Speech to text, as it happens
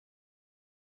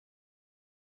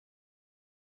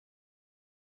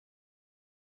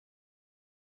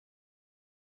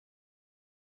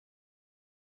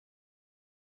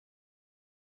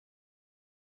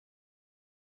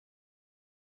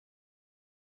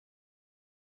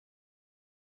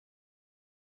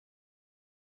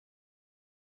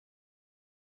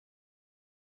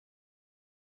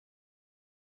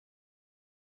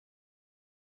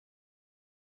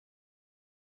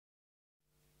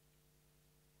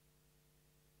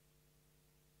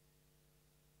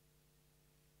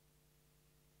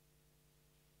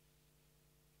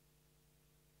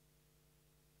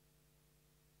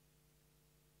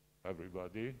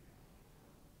everybody.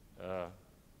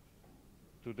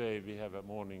 Today we have a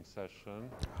morning session,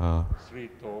 3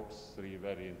 talks, 3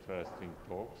 very interesting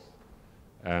talks.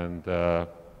 And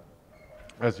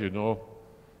as you know,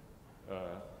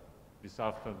 this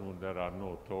afternoon there are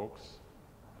no talks,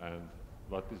 and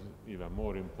what is even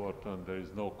more important, there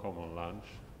is no common lunch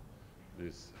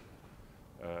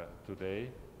today,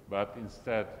 but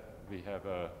instead we have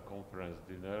a conference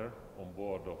dinner on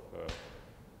board of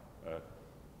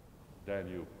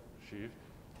Danube ship,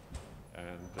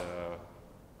 and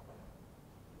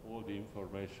all the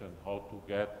information how to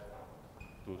get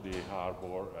to the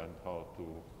harbor and how to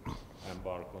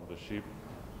embark on the ship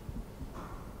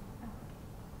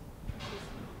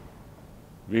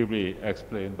will be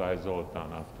explained by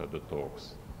Zoltan after the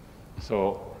talks.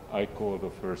 So I call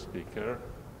the first speaker,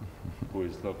 who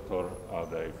is Dr.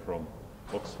 Alday from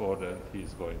Oxford, and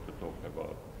he's going to talk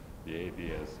about the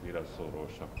AdS Virasoro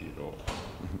Shapiro.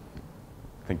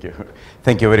 Thank you.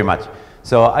 Thank you very much.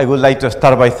 So I would like to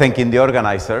start by thanking the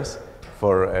organizers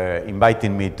for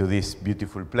inviting me to this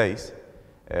beautiful place.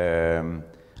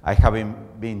 I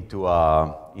haven't been to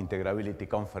an integrability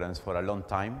conference for a long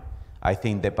time. I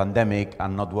think the pandemic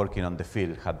and not working on the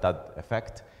field had that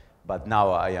effect, but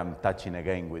now I am touching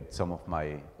again with some of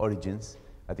my origins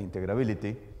at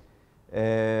integrability.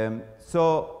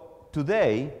 So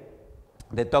today,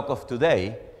 the talk of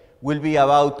today will be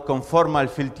about conformal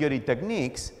field theory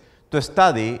techniques to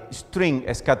study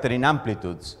string scattering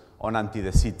amplitudes on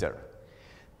anti-de Sitter.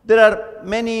 There are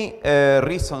many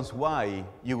reasons why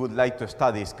you would like to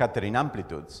study scattering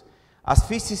amplitudes. As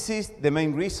physicists, the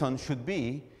main reason should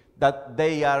be that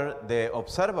they are the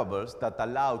observables that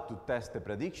allow to test the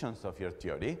predictions of your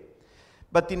theory.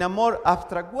 But in a more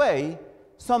abstract way,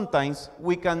 sometimes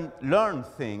we can learn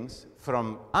things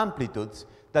from amplitudes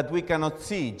that we cannot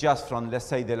see just from, let's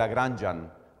say, the Lagrangian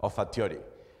of a theory.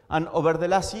 And over the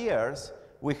last years,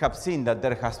 we have seen that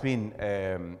there has been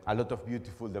a lot of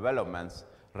beautiful developments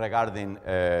regarding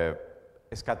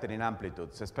scattering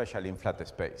amplitudes, especially in flat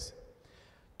space.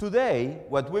 Today,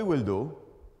 what we will do,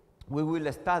 we will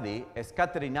study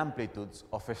scattering amplitudes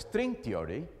of a string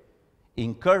theory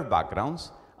in curved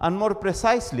backgrounds, and more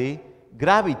precisely,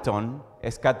 graviton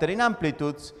scattering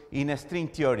amplitudes in a string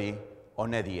theory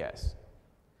on AdS.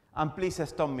 And please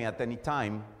stop me at any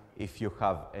time if you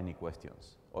have any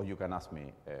questions, or you can ask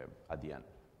me at the end.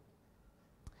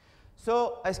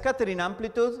 So a scattering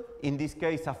amplitude, in this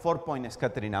case a 4-point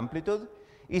scattering amplitude,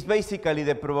 is basically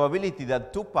the probability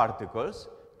that 2 particles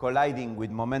colliding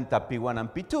with momenta P1 and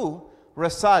P2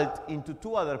 result into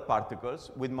 2 other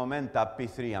particles with momenta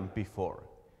P3 and P4.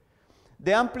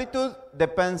 The amplitude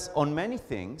depends on many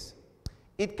things.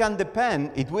 It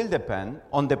will depend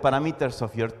on the parameters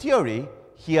of your theory,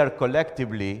 here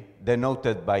collectively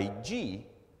denoted by G.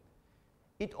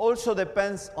 It also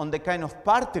depends on the kind of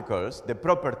particles, the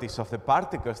properties of the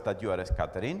particles that you are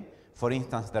scattering, for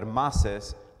instance, their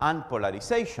masses and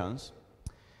polarizations,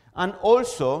 and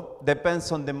also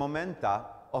depends on the momenta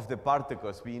of the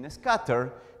particles being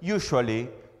scattered, usually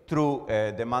through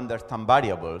the Mandelstam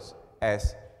variables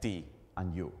S, T,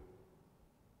 and U.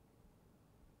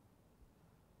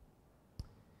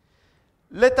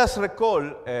 Let us recall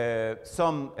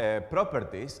some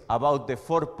properties about the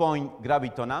 4-point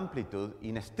graviton amplitude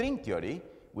in a string theory,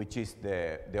 which is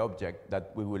the object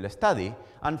that we will study,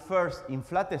 and first in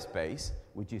flat space,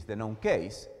 which is the known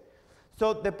case.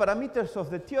 So the parameters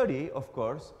of the theory, of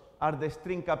course, are the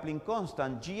string coupling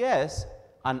constant Gs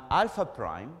and alpha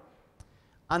prime,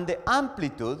 and the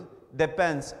amplitude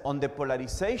depends on the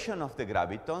polarization of the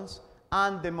gravitons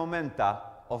and the momenta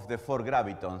of the 4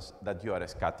 gravitons that you are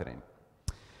scattering.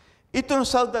 It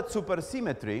turns out that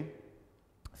supersymmetry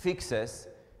fixes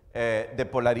the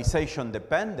polarization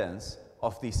dependence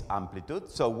of this amplitude.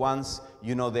 So once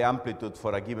you know the amplitude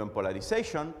for a given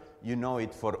polarization, you know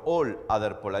it for all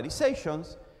other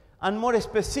polarizations. And more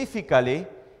specifically,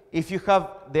 if you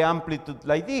have the amplitude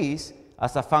like this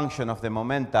as a function of the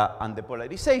momenta and the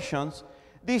polarizations,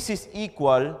 this is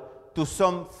equal to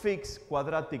some fixed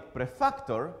quadratic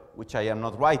prefactor, which I am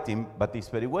not writing, but is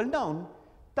very well known,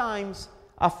 times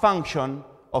a function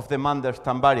of the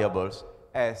Mandelstam variables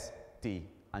S, T,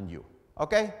 and U.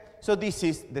 Okay? So this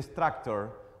is the structure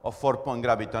of 4-point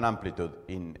graviton amplitude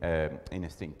in a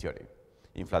string theory,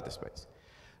 in flat space.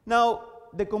 Now,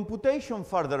 the computation,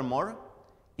 furthermore,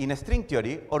 in a string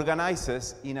theory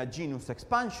organizes in a genus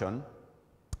expansion,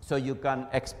 so you can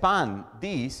expand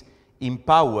these in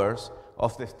powers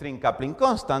of the string coupling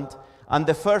constant, and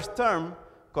the first term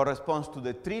corresponds to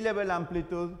the 3-level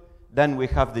amplitude. Then we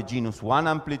have the genus 1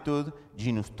 amplitude,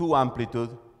 genus 2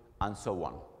 amplitude, and so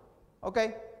on.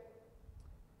 Okay?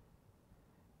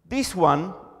 This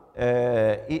one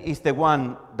is the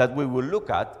one that we will look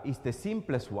at. It's the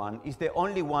simplest one. It's the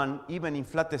only one, even in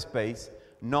flat space,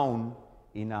 known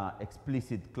in an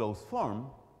explicit closed form.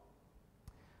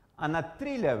 And at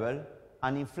tree level,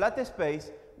 and in flat space,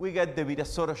 we get the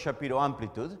Virasoro Shapiro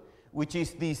amplitude, which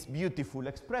is this beautiful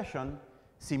expression,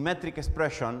 symmetric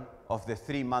expression of the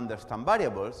three Mandelstam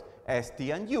variables, S,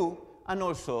 T, and U, and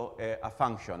also a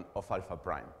function of alpha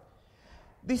prime.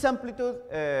 This amplitude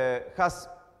has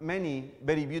many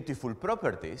very beautiful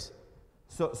properties,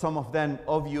 so some of them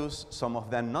obvious, some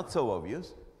of them not so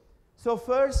obvious. So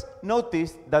first,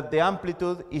 notice that the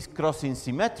amplitude is crossing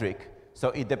symmetric, so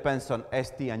it depends on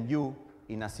S, T, and U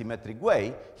in a symmetric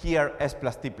way. Here, S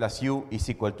plus T plus U is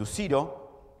equal to 0.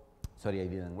 Sorry, I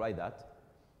didn't write that.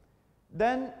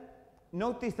 Then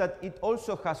notice that it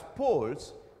also has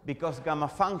poles, because gamma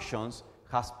functions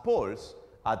has poles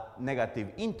at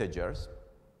negative integers,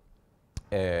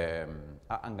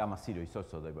 and gamma 0 is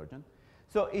also divergent.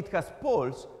 So it has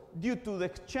poles due to the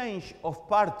exchange of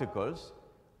particles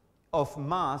of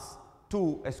mass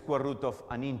to a square root of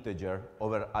an integer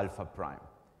over alpha prime.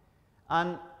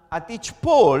 And at each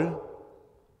pole,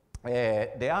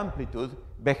 the amplitude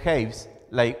behaves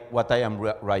like what I am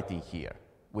writing here,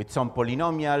 with some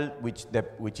polynomial,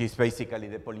 which is basically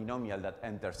the polynomial that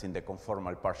enters in the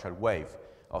conformal partial wave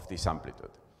of this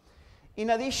amplitude.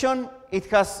 In addition, it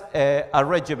has a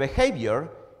Regge behavior.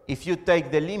 If you take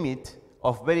the limit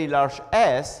of very large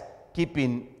S,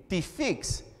 keeping T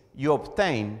fixed, you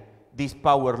obtain this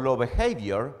power law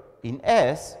behavior in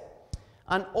S.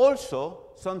 And also,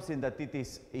 something that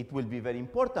it will be very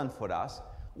important for us,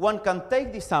 one can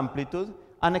take this amplitude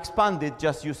and expand it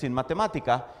just using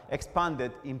Mathematica, expand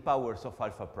it in powers of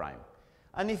alpha prime.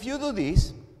 And if you do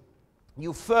this,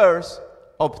 you first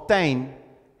obtain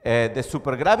the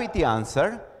supergravity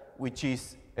answer, which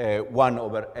is 1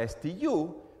 over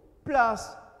STU,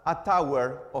 plus a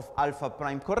tower of alpha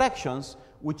prime corrections,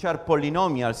 which are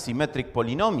polynomials, symmetric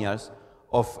polynomials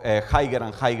of higher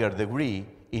and higher degree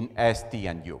in S, T,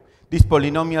 and U. These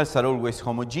polynomials are always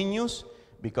homogeneous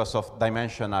because of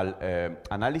dimensional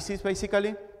analysis,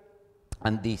 basically,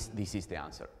 and this is the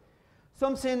answer.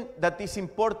 Something that is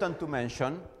important to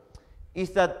mention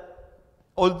is that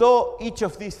although each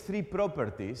of these three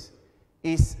properties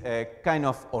is kind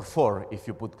of, or four if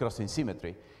you put crossing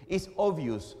symmetry, is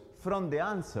obvious from the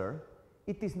answer,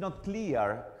 it is not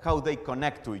clear how they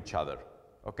connect to each other.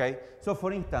 Okay? So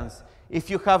for instance, if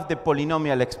you have the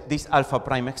polynomial, this alpha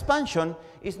prime expansion,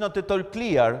 it's not at all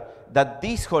clear that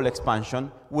this whole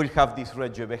expansion will have this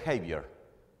Regge behavior,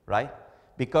 right?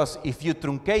 Because if you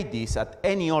truncate this at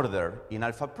any order in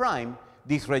alpha prime,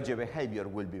 this Regge behavior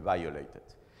will be violated.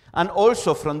 And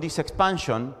also from this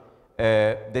expansion,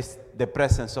 the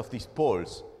presence of these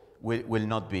poles will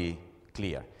not be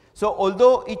clear. So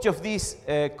although each of these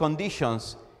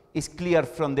conditions is clear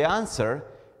from the answer,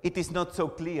 it is not so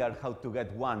clear how to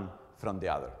get one from the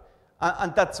other.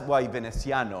 And that's why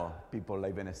Veneziano, people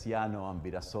like Veneziano and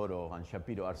Virasoro and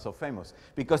Shapiro are so famous,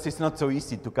 because it's not so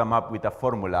easy to come up with a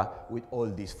formula with all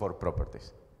these four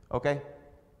properties. Okay?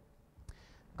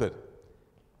 Good.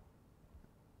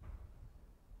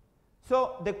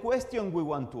 So the question we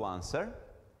want to answer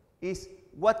is,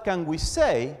 what can we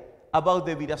say about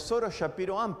the Virasoro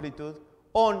Shapiro amplitude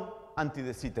on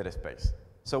anti-de Sitter space?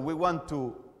 So we want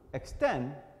to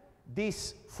extend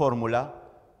this formula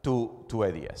to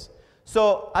AdS.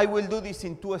 So I will do this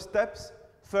in two steps.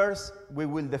 First, we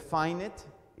will define it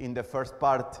in the first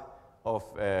part of,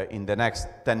 in the next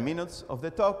 10 minutes of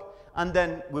the talk, and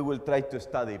then we will try to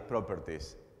study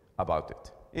properties about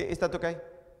it. Is that okay?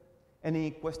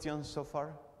 Any questions so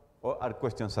far? Or are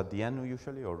questions at the end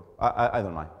usually? Or I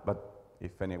don't mind, but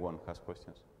if anyone has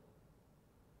questions.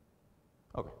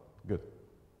 Okay, good.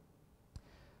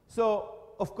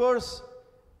 So, of course,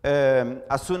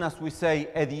 as soon as we say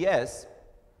AdS,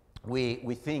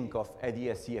 we think of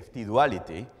AdS-CFT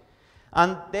duality.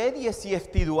 And the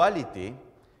AdS-CFT duality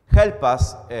helps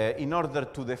us in order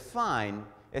to define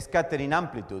scattering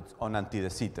amplitudes on anti-de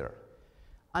Sitter.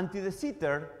 Anti-de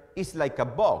Sitter is like a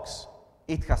box.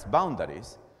 It has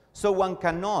boundaries. So one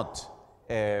cannot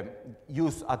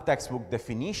use a textbook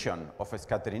definition of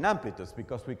scattering amplitudes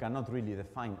because we cannot really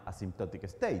define asymptotic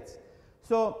states.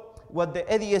 So what the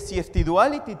AdS-CFT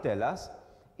duality tells us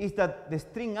is that the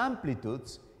string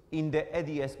amplitudes in the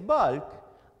AdS bulk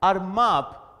are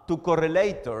mapped to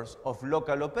correlators of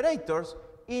local operators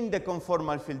in the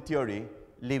conformal field theory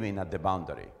living at the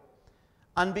boundary.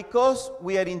 And because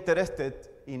we are interested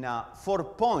in a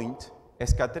 4-point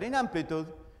scattering amplitude,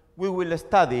 we will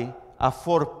study a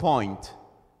 4-point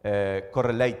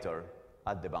correlator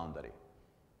at the boundary.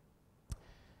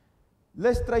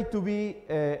 Let's try to be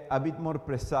a bit more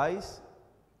precise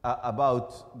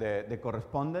about the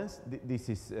correspondence. This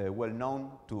is well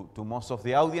known to most of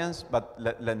the audience, but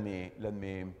let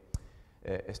me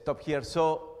stop here.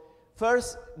 So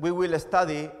first, we will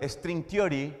study a string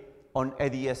theory on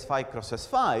AdS 5 cross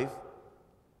S5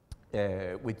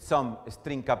 with some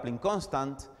string coupling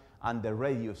constant and the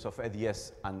radius of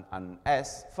AdS and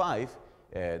S5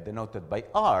 denoted by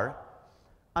R.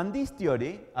 And this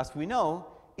theory, as we know,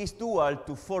 is dual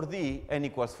to 4D n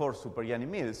equals 4 super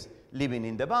Yang-Mills living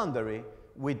in the boundary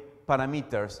with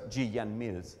parameters G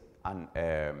Yang-Mills and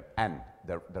N,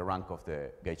 the rank of the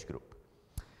gauge group.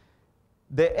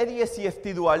 The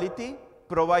AdS-CFT duality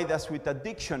provides us with a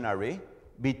dictionary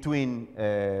between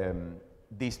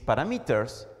these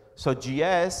parameters. So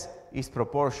GS is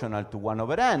proportional to 1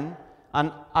 over n,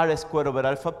 and R squared over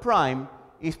alpha prime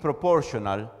is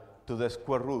proportional to the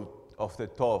square root of the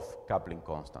TOF coupling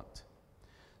constant.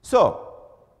 So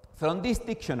from this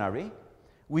dictionary,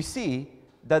 we see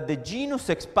that the genus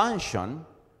expansion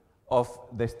of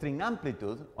the string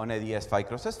amplitude on AdS 5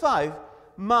 cross S5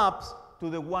 maps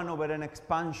to the 1 over n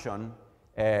expansion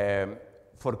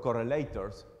for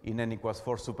correlators in n equals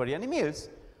 4 super Yang-Mills,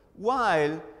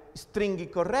 while stringy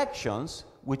corrections,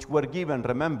 which were given,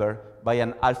 remember, by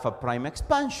an alpha prime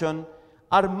expansion,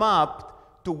 are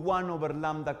mapped to 1 over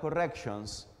lambda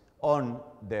corrections on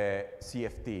the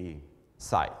CFT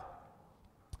side.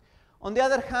 On the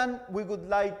other hand, we would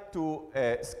like to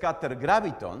scatter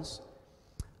gravitons,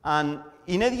 and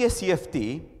in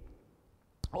AdS-CFT,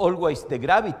 always the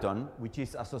graviton, which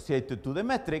is associated to the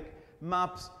metric,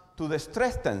 maps to the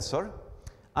stress tensor,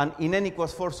 and in n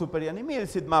equals 4 super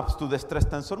Yang-Mills, it maps to the stress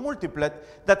tensor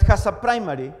multiplet that has a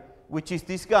primary, which is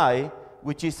this guy,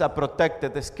 which is a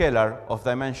protected scalar of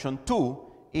dimension 2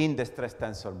 in the stress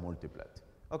tensor multiplet.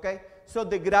 Okay? So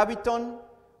the graviton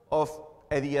of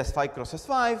AdS 5 cross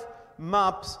S5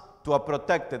 maps to a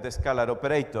protected scalar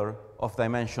operator of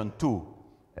dimension 2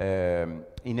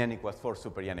 in n equals 4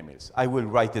 super Yang-Mills. I will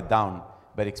write it down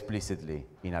very explicitly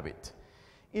in a bit.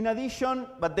 In addition,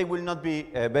 but they will not be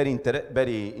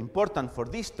very important for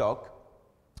this talk,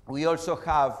 we also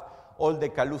have all the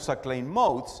Kaluza-Klein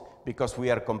modes because we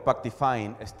are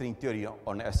compactifying a string theory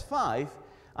on S5,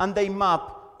 and they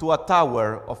map to a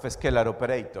tower of scalar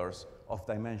operators of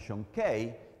dimension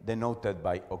k denoted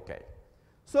by OK.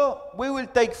 So we will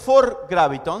take 4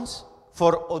 gravitons,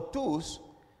 4 O2s,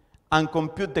 and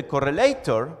compute the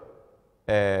correlator,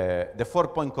 the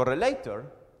 4-point correlator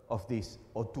of this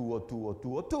O2, O2, O2,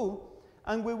 O2,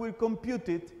 and we will compute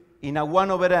it in a 1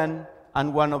 over n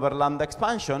and 1 over lambda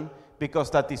expansion,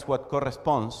 because that is what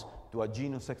corresponds to a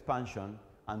genus expansion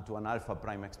and to an alpha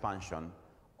prime expansion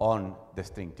on the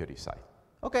string theory side.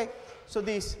 Okay, so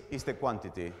this is the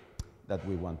quantity that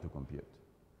we want to compute.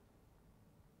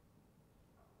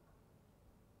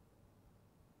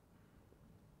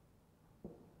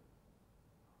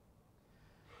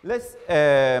 Let's,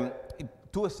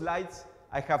 2 slides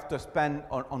I have to spend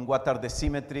on what are the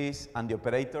symmetries and the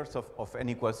operators of n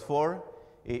equals 4.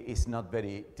 It's not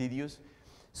very tedious.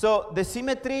 So the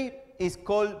symmetry is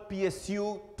called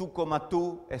PSU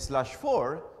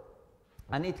 2,2/4,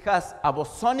 and it has a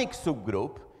bosonic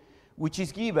subgroup, which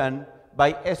is given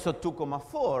by SO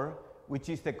 2,4, which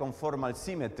is the conformal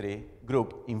symmetry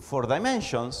group in 4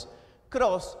 dimensions,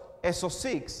 cross SO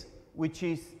 6, which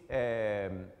is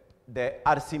the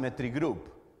R symmetry group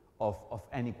of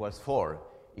n equals 4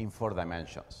 in 4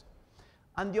 dimensions.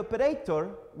 And the operator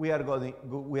we are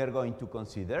going to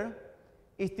consider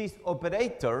is this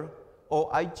operator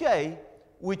OIJ,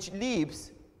 which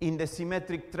lives in the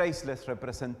symmetric traceless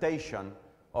representation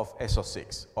of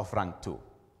SO6 of rank 2.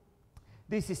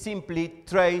 This is simply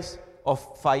trace of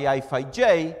phi I, phi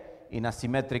j in a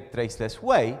symmetric traceless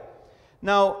way.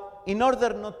 Now, in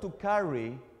order not to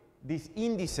carry these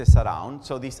indices around,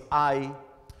 so this I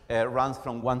runs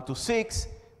from 1 to 6,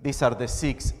 these are the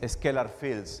 6 scalar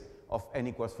fields of n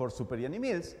equals 4 super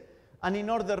Yang-Mills, and in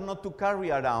order not to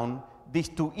carry around these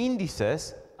 2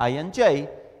 indices, I and j,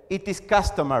 it is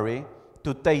customary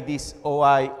to take this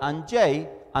OI and j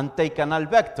and take a null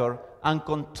vector and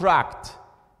contract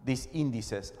these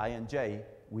indices I and j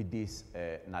with this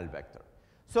null vector.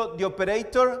 So the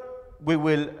operator we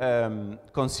will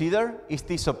consider is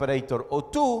this operator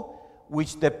O2,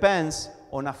 which depends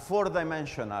on a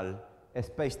 4-dimensional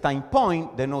space-time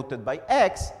point denoted by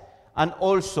x, and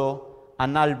also a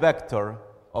null vector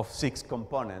of 6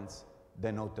 components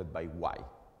denoted by y.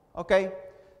 Okay?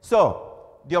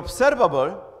 So the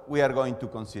observable we are going to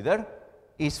consider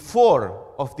is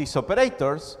 4 of these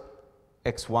operators,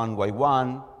 x1,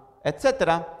 y1,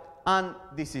 etc., and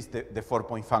this is the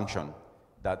 4-point function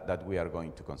that we are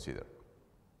going to consider.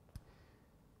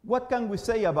 What can we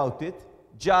say about it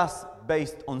just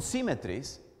based on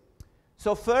symmetries?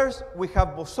 So first, we have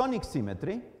bosonic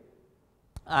symmetry.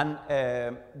 And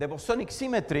the bosonic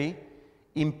symmetry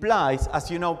implies, as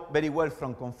you know very well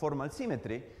from conformal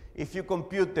symmetry, if you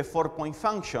compute the 4-point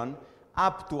function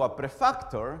up to a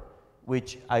prefactor,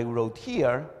 which I wrote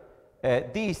here,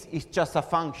 this is just a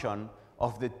function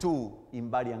of the two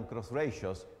invariant cross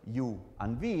ratios, u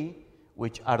and v,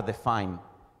 which are defined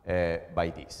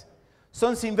by this.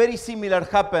 Something very similar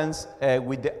happens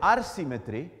with the R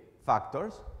symmetry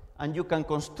factors, and you can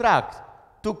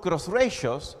construct two cross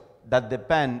ratios that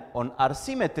depend on R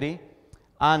symmetry,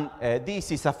 and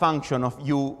this is a function of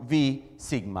u, v,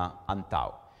 sigma, and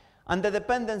tau. And the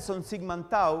dependence on sigma and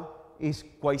tau is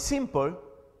quite simple.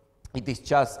 It is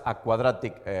just a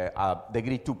quadratic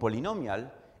degree 2 polynomial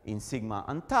in sigma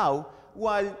and tau,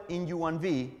 while in u and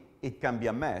v it can be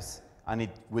a mess, and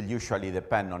it will usually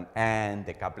depend on n,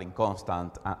 the coupling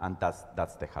constant, and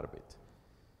that's the heartbeat.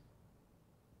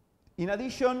 In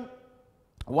addition,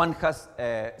 one has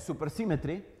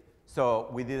supersymmetry. So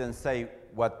we didn't say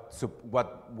what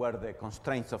were the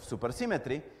constraints of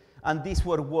supersymmetry, and these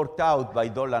were worked out by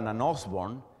Dolan and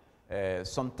Osborne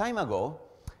some time ago,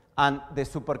 and the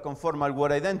superconformal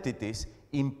word identities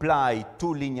imply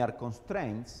two linear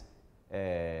constraints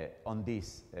on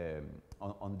this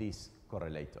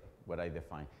correlator, what I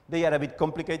define. They are a bit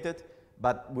complicated,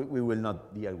 but we will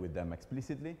not deal with them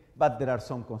explicitly, but there are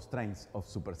some constraints of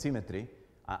supersymmetry,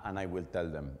 and I will tell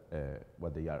them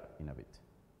what they are in a bit.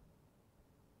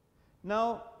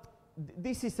 Now,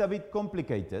 this is a bit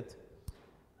complicated,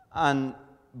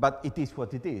 but it is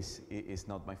what it is. It's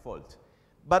not my fault.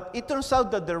 But it turns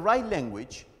out that the right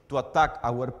language to attack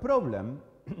our problem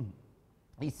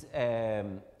is,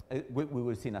 we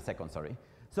will see in a second, sorry.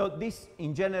 So this,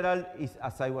 in general, is,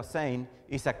 as I was saying,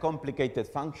 is a complicated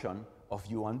function of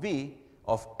u and v,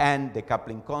 of n, the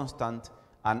coupling constant,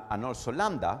 and also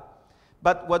lambda.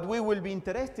 But what we will be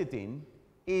interested in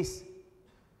is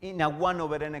in a 1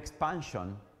 over n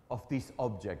expansion of this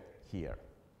object here.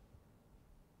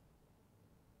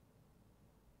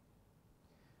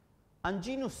 And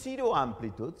genus 0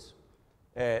 amplitudes,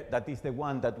 that is the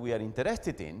one that we are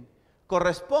interested in,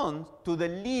 correspond to the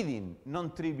leading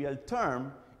non-trivial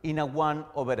term in a 1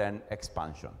 over n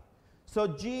expansion. So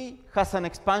G has an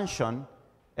expansion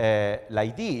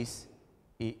like this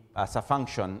as a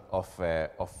function of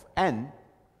n,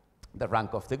 the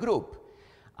rank of the group.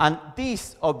 And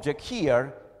this object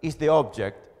here is the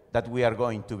object that we are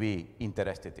going to be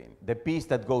interested in, the piece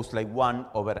that goes like 1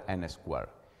 over n squared.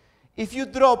 If you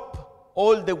drop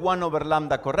all the 1 over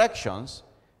lambda corrections,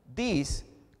 this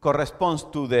corresponds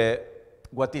to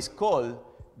what is called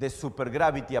the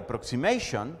supergravity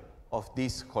approximation of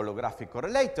this holographic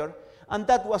correlator, and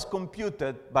that was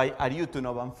computed by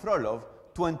Aryutunov and Frolov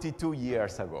 22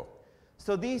 years ago.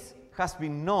 So this has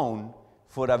been known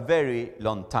for a very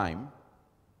long time.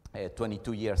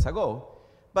 22 years ago.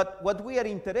 But what we are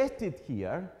interested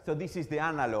here, so this is the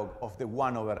analog of the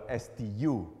 1 over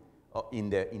STU in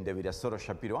the Virasoro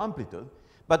Shapiro amplitude.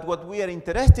 But what we are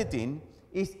interested in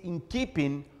is in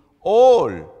keeping all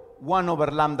 1 over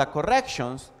lambda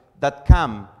corrections that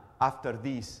come after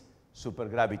these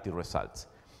supergravity results.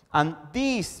 And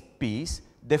this piece,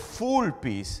 the full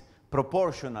piece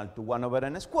proportional to 1 over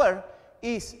n squared,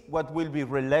 is what will be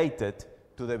related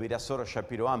to the Virasoro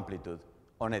Shapiro amplitude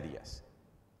on AdS.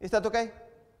 Is that okay?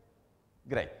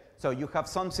 Great. So you have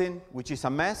something which is a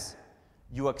mess.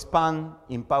 You expand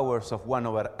in powers of 1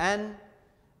 over n.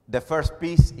 The first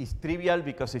piece is trivial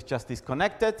because it's just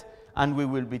disconnected, and we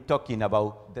will be talking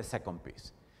about the second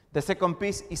piece. The second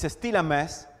piece is still a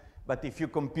mess, but if you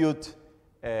compute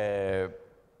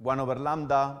 1 over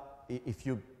lambda, if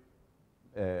you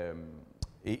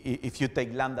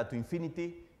take lambda to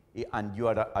infinity, and you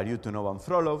are Aryutunov and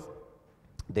Frolov,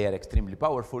 they are extremely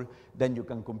powerful, then you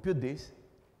can compute this,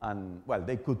 and well,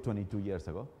 they could 22 years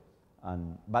ago,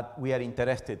 but we are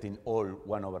interested in all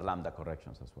 1 over lambda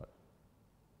corrections as well.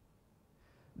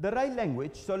 The right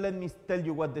language, so let me tell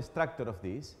you what the structure of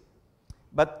this,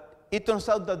 but it turns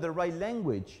out that the right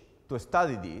language to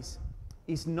study this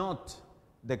is not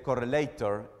the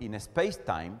correlator in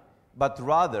space-time, but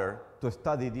rather to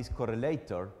study this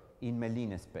correlator in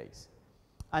Meline space.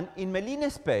 And in Meline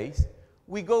space,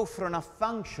 we go from a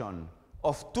function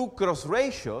of two cross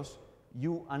ratios,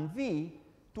 u and v,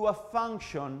 to a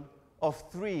function of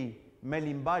three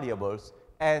Mellin variables,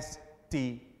 s,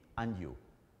 t, and u,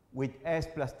 with s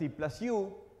plus t plus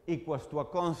u equals to a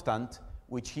constant,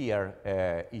 which here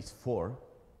is 4.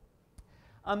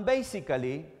 And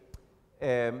basically,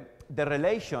 the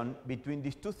relation between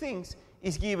these two things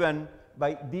is given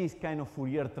by this kind of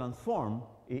Fourier transform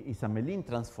is a Mellin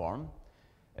transform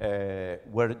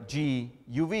where G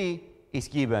UV is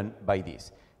given by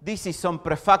this. This is some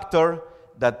prefactor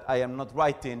that I am not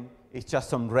writing. It's just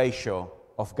some ratio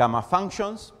of gamma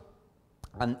functions,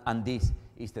 and this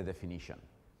is the definition.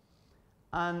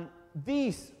 And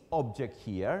this object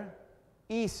here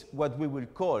is what we will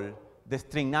call the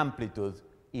string amplitude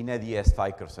in AdS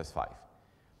 5 x S5.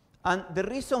 And the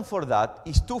reason for that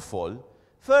is twofold.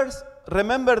 First,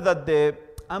 remember that the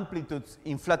amplitudes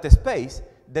in flat space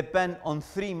depend on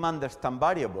three Mandelstam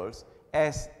variables,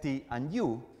 S, T, and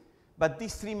U. But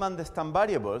these three Mandelstam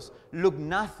variables look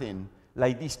nothing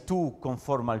like these two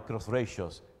conformal cross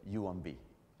ratios, U and V.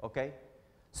 Okay?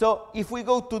 So if we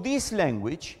go to this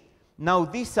language, now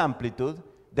this amplitude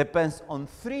depends on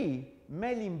three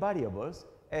Mellin variables,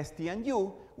 S, T, and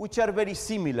U, which are very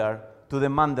similar to the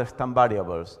Mandelstam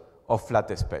variables of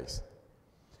flat space.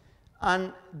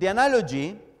 And the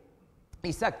analogy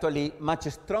is actually much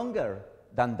stronger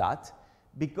than that,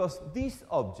 because this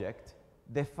object,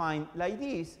 defined like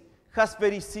this, has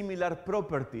very similar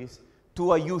properties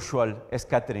to a usual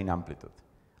scattering amplitude.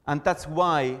 And that's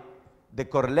why the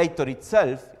correlator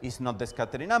itself is not the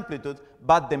scattering amplitude,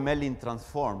 but the Mellin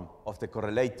transform of the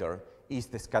correlator is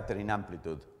the scattering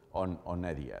amplitude on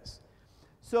AdS.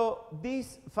 So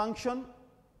this function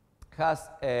has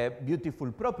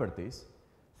beautiful properties.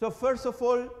 So first of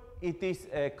all, it is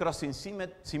crossing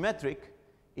symmetric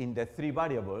in the three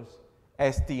variables,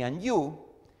 S, T, and U.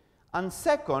 And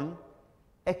second,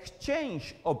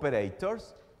 exchange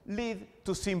operators lead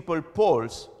to simple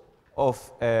poles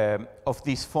of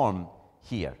this form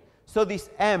here. So this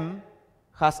M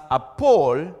has a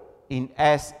pole in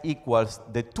S equals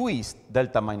the twist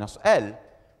delta minus L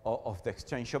of the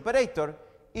exchange operator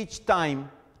each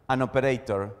time an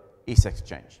operator is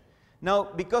exchanged. Now,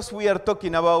 because we are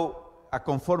talking about a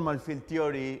conformal field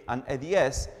theory and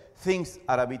AdS, things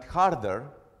are a bit harder,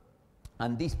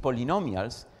 and these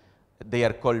polynomials, they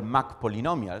are called Mach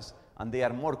polynomials, and they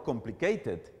are more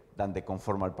complicated than the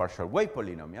conformal partial wave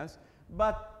polynomials,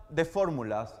 but the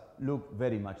formulas look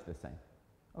very much the same.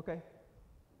 Okay?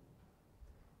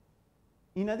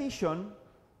 In addition,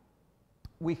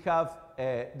 we have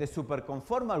the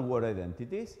superconformal word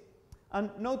identities, and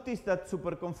notice that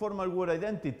superconformal word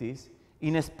identities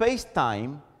in a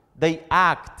space-time, they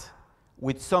act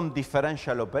with some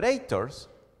differential operators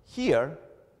here.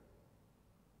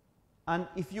 And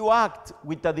if you act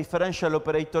with a differential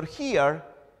operator here,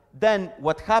 then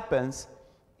what happens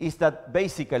is that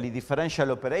basically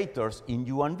differential operators in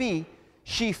U and V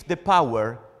shift the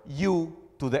power U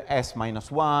to the S minus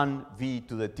 1, V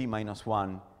to the T minus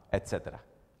 1, etc.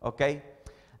 Okay?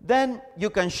 Then you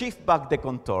can shift back the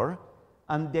contour,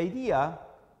 and the idea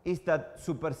is that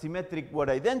supersymmetric word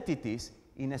identities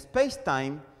in a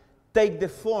space-time take the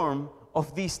form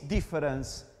of these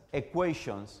difference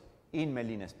equations in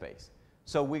Mellin space.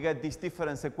 So we get these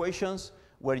difference equations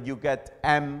where you get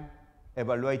M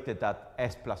evaluated at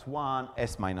S plus 1,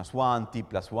 S minus 1, T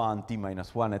plus 1, T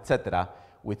minus 1, etc.,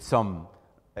 with some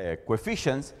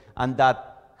coefficients, and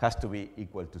that has to be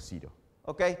equal to 0.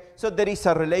 Okay? So there is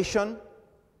a relation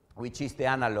which is the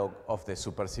analog of the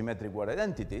supersymmetric word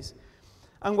identities.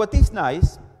 And what is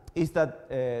nice is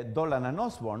that Dolan and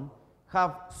Osborne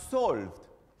have solved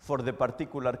for the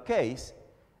particular case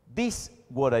this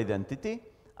word identity,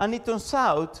 and it turns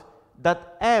out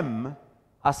that M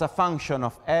as a function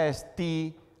of S,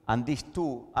 T, and these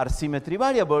two are symmetry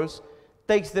variables,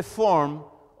 takes the form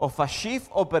of a shift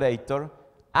operator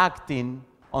acting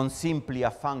on simply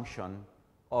a function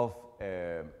of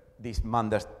these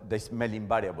Mellin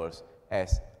variables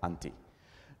S and T.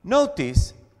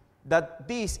 Notice that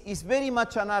this is very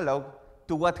much analog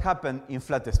to what happened in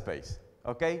flat space.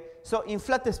 Okay? So in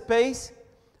flat space,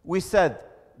 we said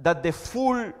that the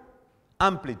full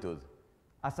amplitude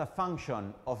as a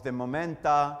function of the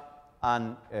momenta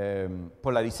and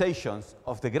polarizations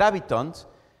of the gravitons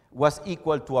was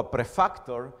equal to a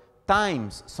prefactor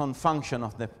times some function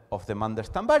of the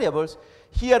Mandelstam variables.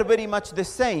 Here, very much the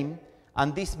same,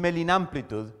 and this Mellin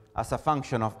amplitude as a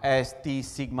function of S, T,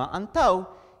 sigma, and tau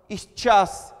is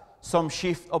just some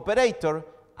shift operator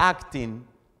acting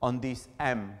on this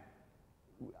M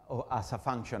as a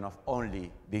function of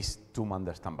only these two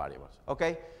Mandelstam variables.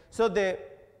 Okay? So the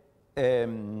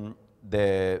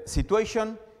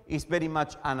situation is very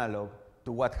much analog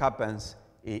to what happens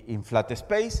in flat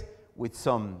space with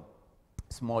some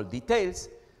small details.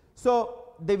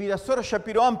 So the Virasoro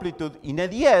Shapiro amplitude in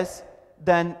AdS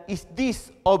then is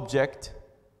this object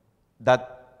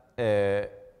that,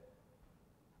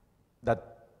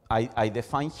 I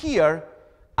define here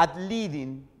at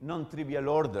leading non-trivial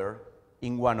order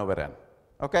in 1 over n.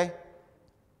 Okay?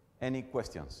 Any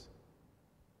questions?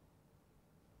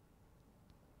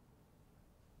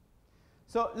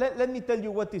 So let me tell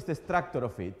you what is the structure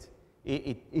of it.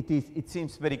 It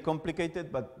seems very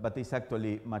complicated, but it's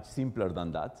actually much simpler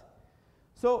than that.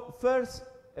 So first,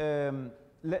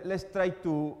 let's try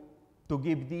to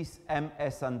give this M,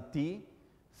 S, and T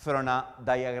from a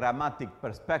diagrammatic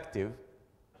perspective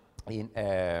in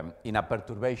a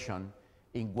perturbation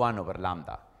in 1 over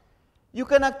lambda. You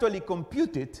can actually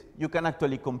compute it. You can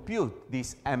actually compute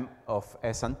this M of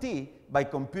S and T by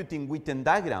computing Witten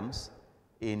diagrams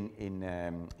in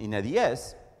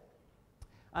AdS.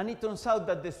 And it turns out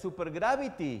that the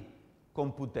supergravity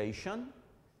computation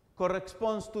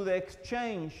corresponds to the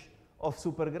exchange of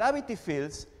supergravity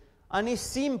fields and is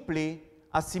simply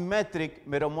a symmetric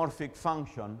meromorphic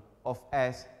function of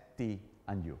S, T,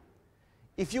 and U.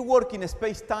 If you work in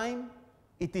space-time,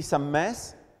 it is a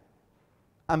mess,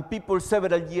 and people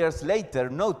several years later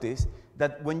noticed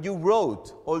that when you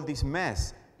wrote all this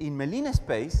mess in Meline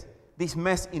space, this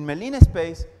mess in Meline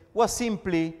space was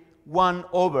simply 1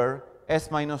 over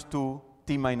S minus 2,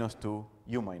 T minus 2,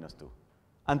 U minus 2.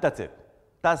 And that's it.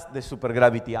 That's the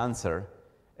supergravity answer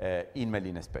in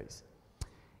Meline space.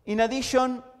 In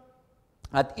addition,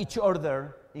 at each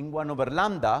order in 1 over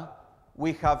lambda,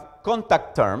 we have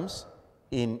contact terms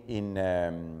in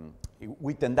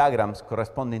Witten diagrams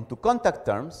corresponding to contact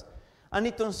terms. And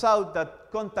it turns out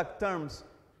that contact terms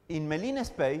in Meline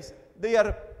space, they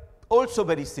are also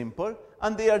very simple,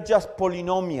 and they are just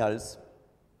polynomials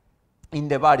in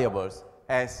the variables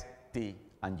S, T,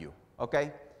 and U.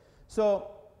 Okay? So,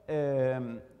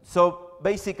 so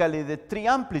basically, the 3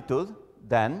 amplitude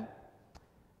then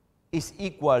is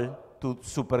equal to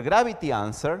supergravity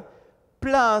answer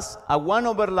plus a 1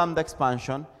 over lambda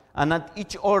expansion, and at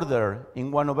each order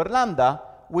in 1 over lambda,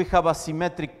 we have a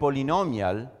symmetric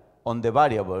polynomial on the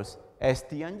variables S,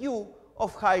 T, and U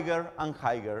of higher and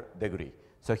higher degree.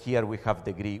 So here we have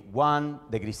degree 1,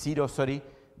 degree 0, sorry,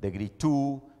 degree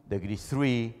 2, degree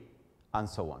 3, and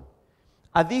so on.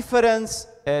 A difference,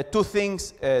 2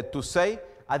 things to say.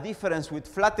 A difference with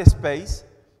flat space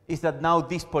is that now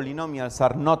these polynomials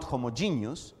are not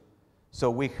homogeneous. So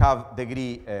we have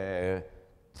degree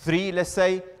 3, let's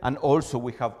say, and also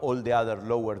we have all the other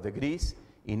lower degrees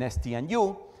in S, T, and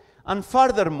U. And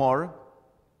furthermore,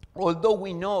 although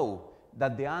we know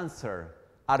that the answer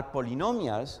are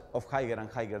polynomials of higher and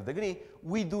higher degree,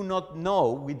 we don't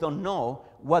know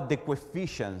what the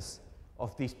coefficients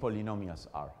of these polynomials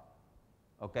are.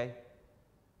 Okay?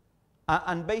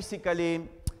 And basically,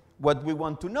 what we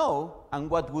want to know, and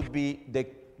what would be the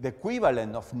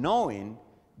equivalent of knowing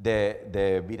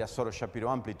the Virasoro Shapiro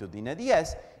amplitude in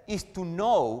AdS, is to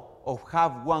know or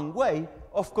have one way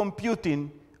of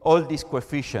computing all these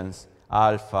coefficients,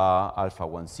 alpha, alpha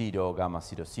 1, 0, gamma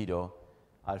 0, 0,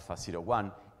 alpha 0,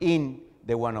 1, in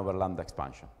the 1 over lambda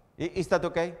expansion. Is that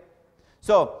okay?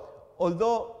 So,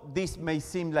 although this may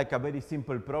seem like a very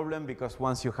simple problem, because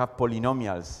once you have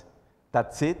polynomials,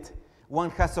 that's it, one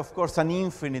has, of course, an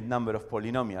infinite number of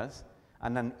polynomials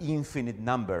and an infinite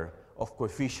number of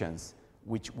coefficients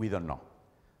which we don't know.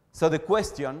 So the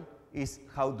question is,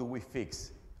 how do we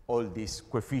fix all these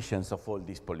coefficients of all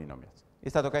these polynomials?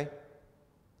 Is that okay?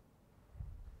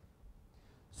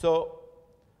 So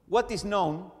what is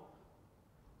known?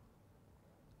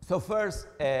 So first,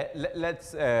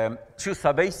 let's choose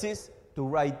a basis to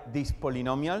write these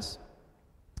polynomials.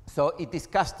 So it is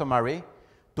customary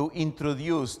to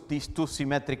introduce these 2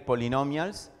 symmetric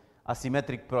polynomials, a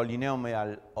symmetric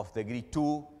polynomial of degree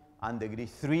 2 and degree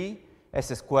 3,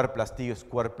 s squared plus t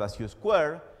squared plus u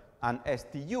squared, and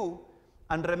stu.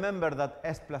 And remember that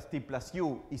s plus t plus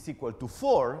u is equal to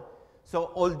 4. So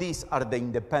all these are the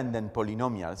independent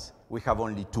polynomials. We have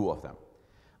only 2 of them.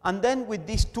 And then with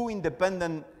these 2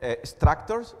 independent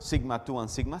structures, sigma 2 and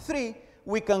sigma 3,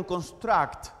 we can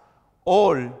construct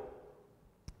all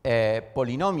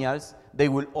polynomials. They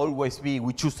will always be,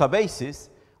 we choose a basis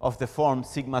of the form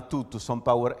sigma 2 to some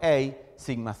power a,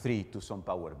 sigma 3 to some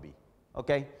power b.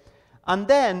 Okay? And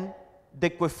then the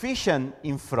coefficient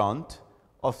in front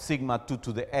of sigma 2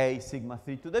 to the a, sigma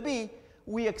 3 to the b,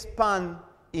 we expand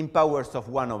in powers of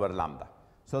 1 over lambda.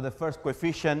 So the first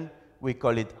coefficient, we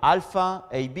call it alpha,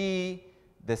 AB.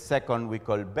 The second, we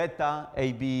call beta,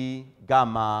 AB,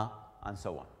 gamma, and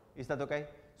so on. Is that okay?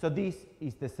 So this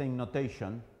is the same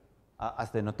notation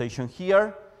as the notation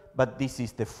here, but this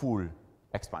is the full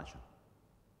expansion.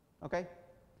 Okay?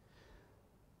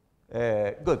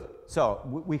 Good. So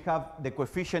we have the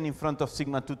coefficient in front of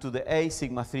sigma 2 to the a,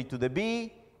 sigma 3 to the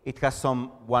b. It has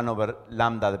some 1 over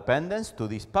lambda dependence to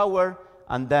this power,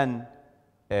 and then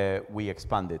we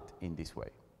expand it in this way.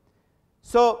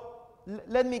 So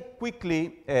let me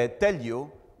quickly tell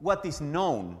you what is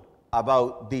known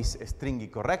about these stringy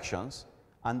corrections,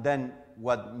 and then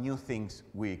what new things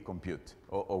we compute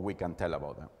or we can tell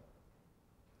about them.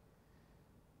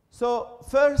 So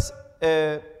first,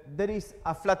 there is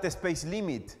a flat space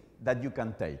limit that you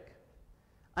can take.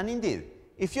 And indeed,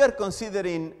 if you are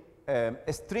considering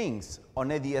strings on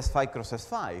AdS 5 ×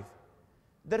 S5,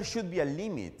 there should be a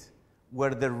limit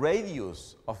where the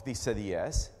radius of this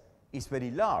AdS is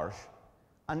very large.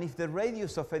 And if the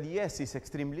radius of AdS is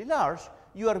extremely large,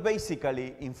 you are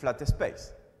basically in flat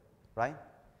space, right?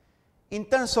 In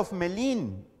terms of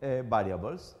Mellin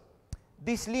variables,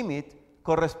 this limit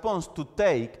corresponds to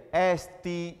take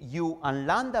st, u, and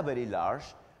lambda very large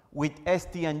with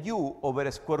st and u over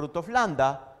a square root of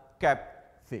lambda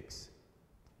kept fixed.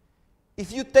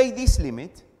 If you take this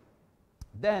limit,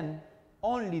 then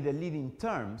only the leading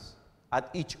terms at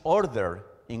each order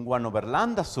in 1 over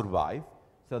lambda survive.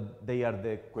 So they are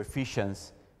the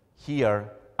coefficients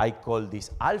here. I call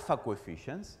these alpha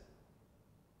coefficients.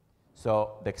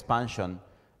 So the expansion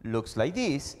looks like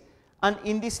this. And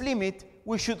in this limit,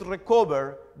 we should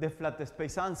recover the flat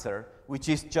space answer, which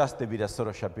is just the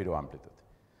Virasoro Shapiro amplitude.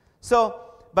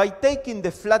 So by taking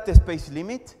the flat space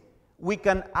limit, we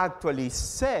can actually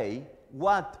say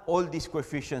what all these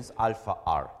coefficients alpha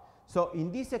are. So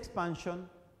in this expansion,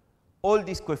 all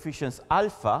these coefficients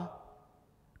alpha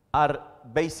are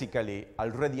basically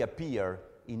already appear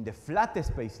in the flat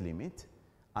space limit,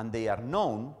 and they are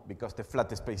known because the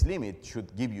flat space limit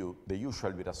should give you the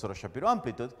usual Virasoro Shapiro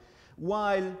amplitude,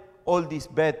 while all these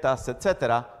betas,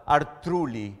 etc., are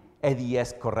truly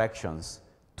AdS corrections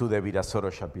to the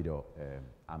Virasoro Shapiro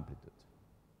amplitude.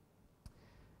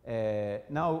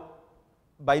 Now,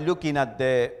 by looking at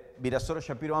the Virasoro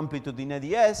Shapiro amplitude in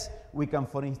AdS, we can,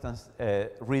 for instance,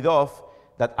 read off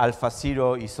that alpha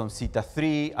 0 is on zeta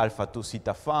 3, alpha 2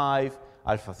 zeta 5,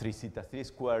 alpha 3 zeta 3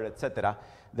 squared, etc.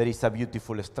 There is a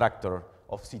beautiful structure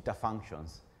of zeta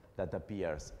functions that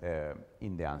appears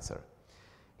in the answer.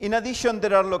 In addition,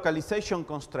 there are localization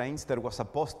constraints. There was a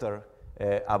poster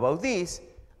about this,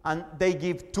 and they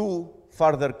give 2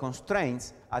 further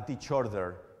constraints at each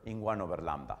order in 1 over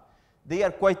lambda. They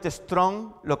are quite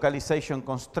strong localization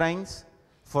constraints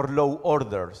for low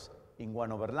orders in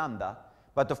 1 over lambda.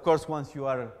 But of course, once you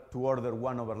are to order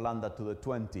 1 over lambda to the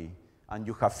 20 and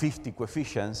you have 50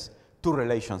 coefficients, 2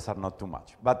 relations are not too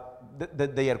much. But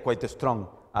they are quite strong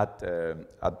at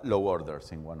low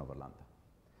orders in 1 over lambda.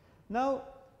 Now,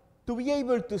 to be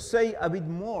able to say a bit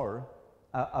more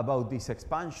about these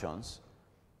expansions,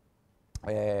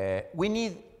 we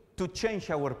need to change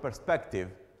our perspective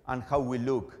and how we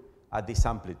look at this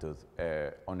amplitude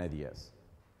on AdS.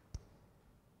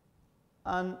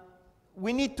 And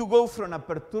we need to go from a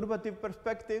perturbative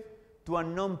perspective to a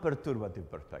non-perturbative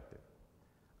perspective.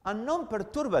 And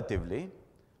non-perturbatively,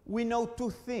 we know 2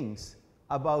 things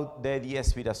about the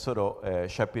AdS Virasoro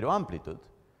Shapiro amplitude.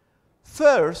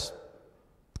 First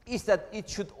is that it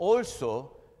should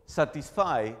also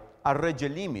satisfy a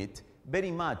Regge limit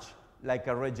very much like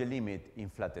a Regge limit in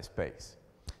flat space.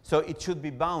 So it should be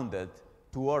bounded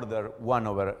to order 1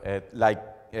 over,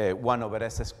 1 over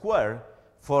s squared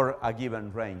for a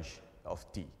given range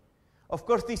of t. Of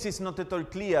course, this is not at all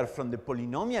clear from the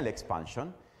polynomial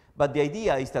expansion, but the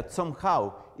idea is that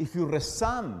somehow, if you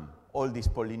resum all these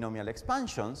polynomial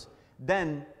expansions,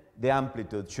 then the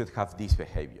amplitude should have this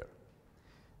behavior.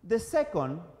 The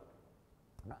second,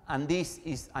 and this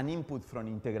is an input from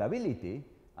integrability,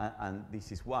 and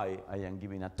this is why I am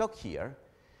giving a talk here,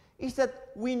 is that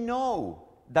we know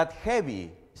that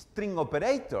heavy string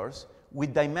operators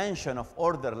with dimension of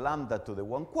order lambda to the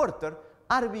 1/4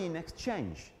 are being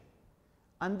exchanged.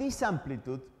 And this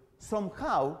amplitude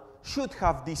somehow should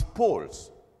have these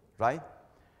poles, right?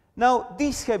 Now,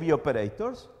 these heavy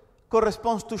operators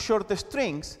corresponds to short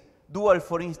strings, dual,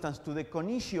 for instance, to the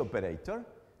Konishi operator,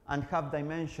 and have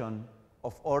dimension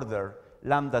of order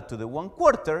lambda to the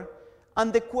 1/4.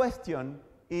 And the question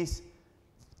is,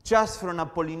 just from a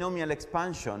polynomial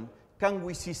expansion, can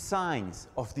we see signs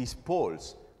of these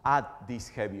poles at these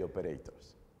heavy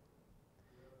operators?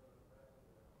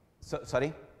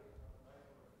 Sorry?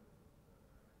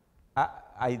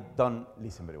 I don't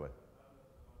listen very well.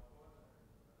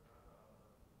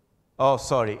 Oh,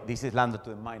 sorry. This is lambda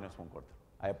to the -1/4.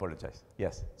 I apologize.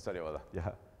 Yes, sorry about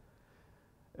that.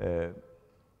 Yeah.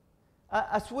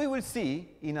 As we will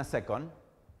see in a second,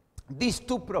 these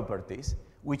 2 properties,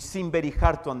 which seem very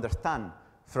hard to understand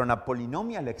from a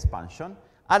polynomial expansion,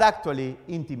 are actually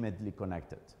intimately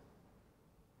connected.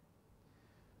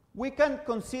 We can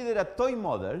consider a toy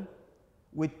model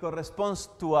which corresponds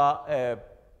to a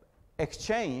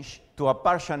exchange to a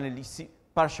partially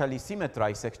partially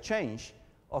symmetrized exchange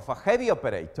of a heavy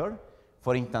operator,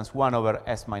 for instance, 1 over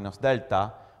s minus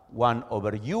delta, 1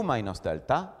 over u minus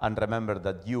delta, and remember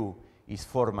that u is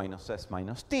 4 minus s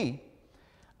minus t.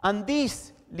 And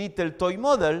this little toy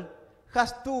model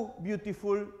has two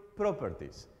beautiful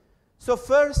properties. So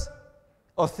first,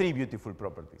 or three beautiful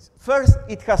properties. First,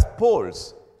 it has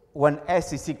poles when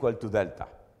s is equal to delta,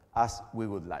 as we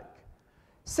would like.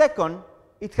 Second,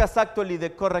 it has actually the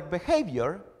correct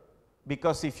behavior,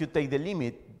 because if you take the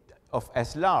limit of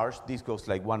s large, this goes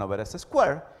like 1 over s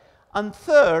squared. And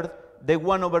third, the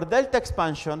 1 over delta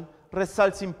expansion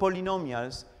results in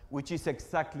polynomials, which is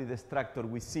exactly the structure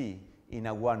we see in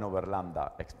a 1 over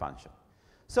lambda expansion.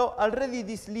 So already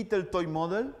this little toy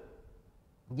model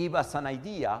gives us an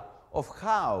idea of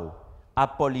how a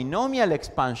polynomial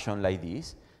expansion like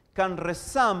this can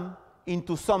resum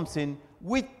into something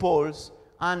with poles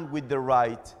and with the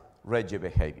right Regge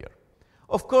behavior.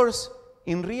 Of course,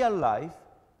 in real life,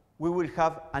 we will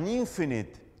have an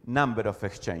infinite number of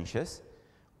exchanges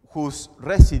whose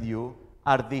residue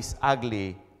are these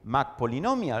ugly Mach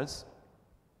polynomials.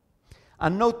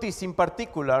 And notice in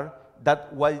particular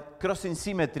that while crossing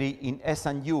symmetry in S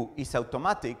and U is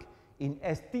automatic, in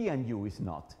ST and U is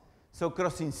not. So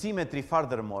crossing symmetry,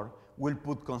 furthermore, will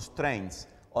put constraints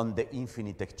on the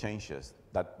infinite exchanges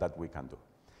that we can do.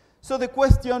 So the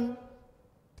question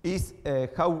is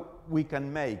how we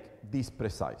can make this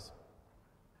precise.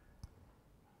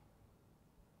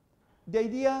 The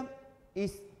idea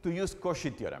is to use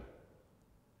Cauchy theorem.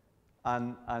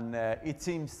 And it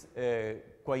seems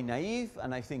quite naive,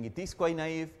 and I think it is quite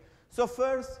naive. So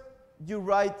first, you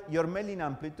write your Mellin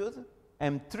amplitude,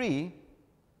 M3,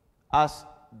 as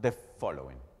the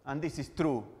following. And this is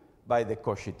true by the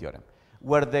Cauchy theorem,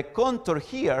 where the contour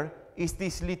here is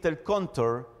this little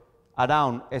contour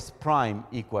around S prime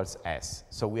equals S.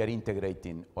 So we are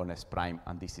integrating on S prime,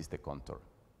 and this is the contour.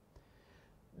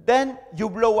 Then you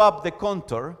blow up the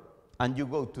contour, and you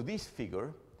go to this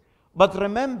figure. But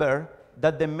remember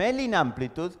that the Mellin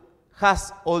amplitude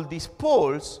has all these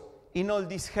poles in all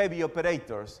these heavy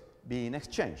operators being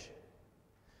exchanged.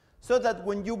 So that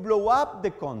when you blow up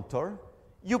the contour,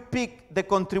 you pick the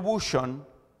contribution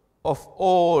of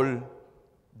all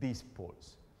these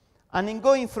poles. And in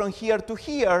going from here to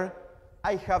here,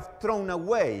 I have thrown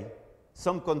away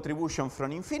some contribution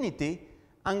from infinity,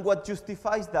 and what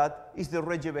justifies that is the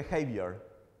Regge behavior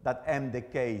that M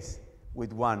decays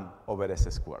with 1 over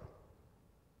s squared.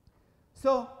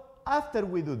 So after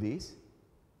we do this,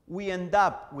 we end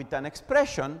up with an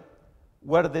expression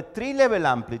where the tree-level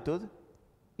amplitude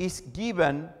is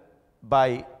given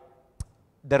by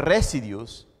the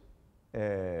residues,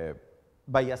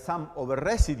 by a sum over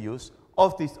residues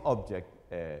of this object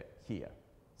here.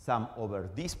 Sum over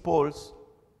these poles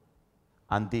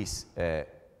and these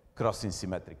crossing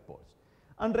symmetric poles.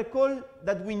 And recall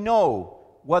that we know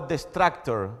what the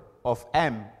structure of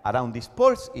M around these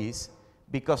poles is,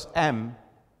 because M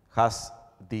has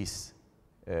this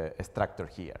structure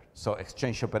here. So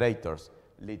exchange operators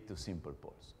lead to simple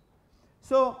poles.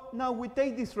 So now we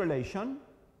take this relation,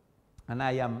 and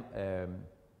I am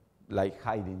like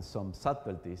hiding some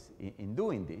subtleties in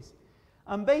doing this.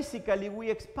 And basically, we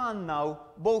expand now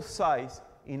both sides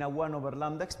in a 1 over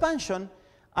lambda expansion,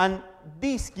 and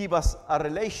this gives us a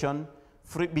relation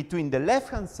between the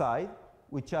left-hand side,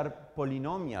 which are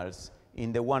polynomials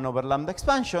in the 1 over lambda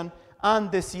expansion,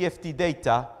 and the CFT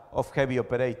data of heavy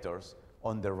operators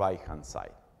on the right-hand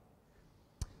side.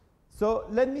 So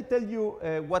let me tell you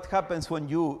what happens when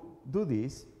you do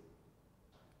this.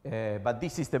 But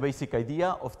this is the basic idea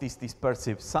of these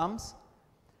dispersive sums.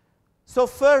 So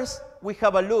first, we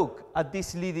have a look at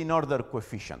this leading order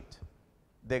coefficient,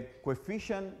 the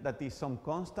coefficient that is some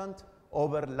constant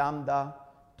over lambda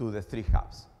to the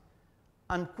 3/2.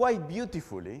 And quite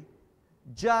beautifully,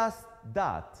 just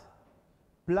that,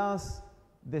 plus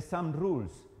the sum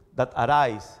rules that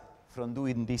arise from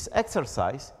doing this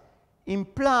exercise,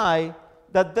 imply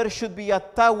that there should be a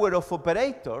tower of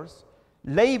operators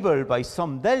labeled by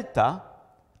some delta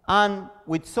and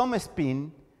with some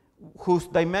spin whose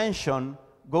dimension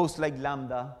goes like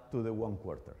lambda to the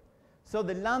 1/4. So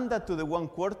the lambda to the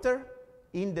 1/4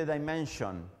 in the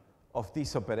dimension of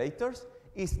these operators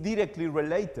is directly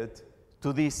related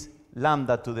to this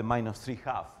lambda to the minus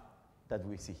 3/2 that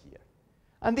we see here.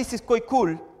 And this is quite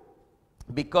cool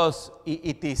because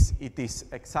it is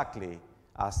exactly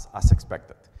as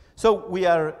expected. So we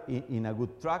are in a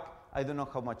good track. I don't know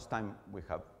how much time we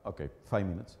have. Okay, 5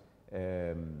 minutes.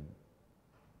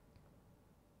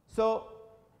 So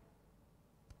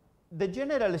the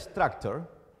general structure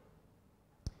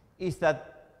is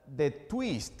that the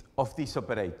twist of these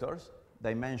operators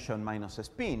dimension minus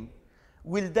spin,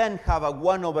 will then have a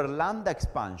 1 over lambda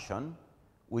expansion,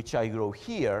 which I draw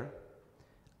here,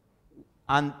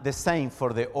 and the same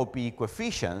for the OPE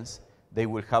coefficients. They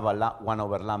will have a 1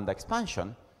 over lambda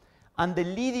expansion. And the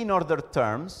leading order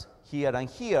terms, here and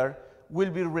here, will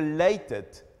be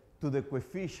related to the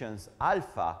coefficients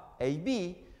alpha,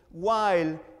 AB,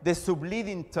 while the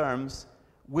subleading terms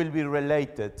will be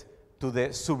related to the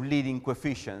subleading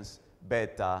coefficients,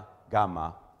 beta,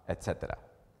 gamma, etc.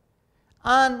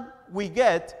 And we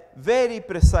get very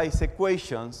precise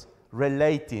equations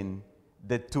relating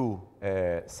the two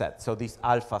sets. So these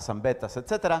alphas and betas,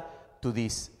 etc., to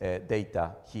this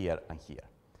data here and here.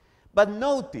 But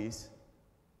notice,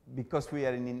 because we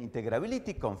are in an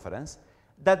integrability conference,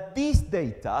 that this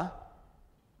data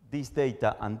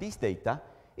and this data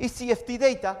is CFT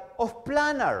data of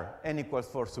planar n equals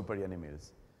 4 super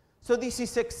Yang-Mills. So this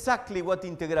is exactly what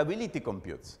integrability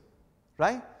computes,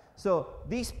 right? So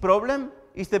this problem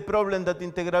is the problem that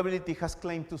integrability has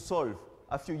claimed to solve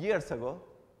a few years ago,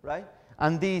 right?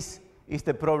 And this is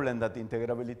the problem that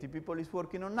integrability people is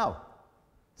working on now.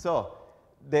 So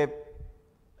the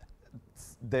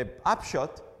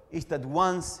upshot is that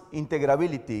once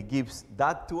integrability gives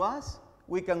that to us,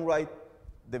 we can write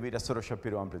the Virasoro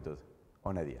Shapiro amplitude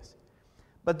on AdS.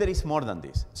 But there is more than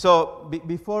this. So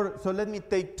so let me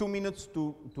take 2 minutes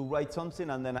to write something,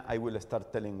 and then I will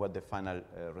start telling what the final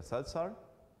results are.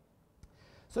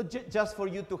 So just for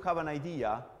you to have an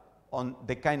idea on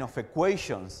the kind of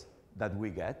equations that we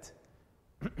get.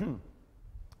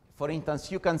 For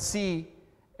instance, you can see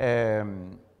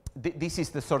this is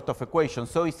the sort of equation.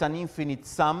 So it's an infinite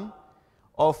sum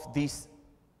of these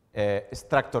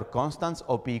structure constants,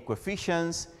 OPE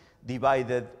coefficients,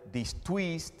 divided this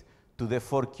twist to the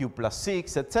 4q plus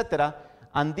 6, etc.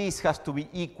 And this has to be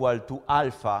equal to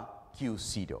alpha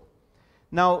q0.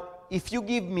 Now, if you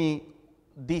give me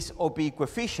these OPE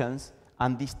coefficients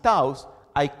and these taus,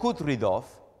 I could read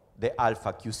off the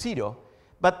alpha q0.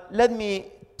 But let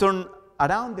me turn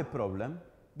around the problem,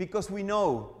 because we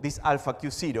know this alpha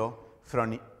q0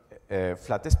 from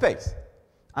flat space.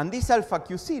 And this alpha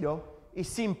q0 is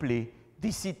simply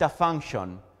the zeta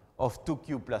function of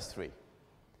 2q plus 3.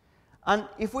 And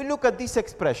if we look at this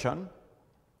expression,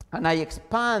 and I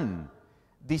expand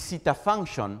this zeta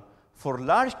function for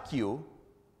large q,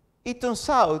 it turns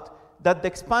out that the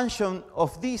expansion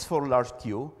of this for large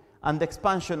q and the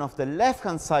expansion of the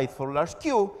left-hand side for large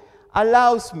q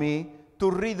allows me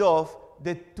to read off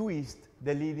the twist,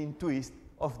 the leading twist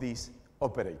of these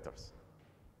operators.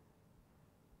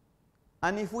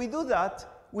 And if we do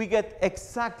that, we get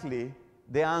exactly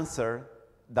the answer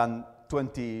that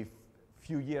 20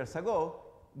 few years ago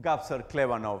Gabser,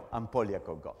 Klebanov, and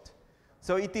Polyakov got.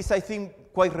 So it is, I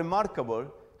think, quite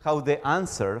remarkable how the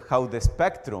answer, how the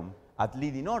spectrum at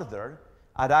leading order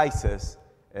arises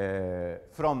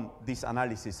from this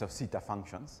analysis of zeta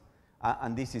functions.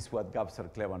 And this is what Gabser,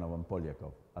 Klebanov, and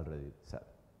Polyakov already said.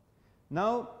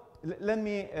 Now, let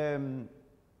me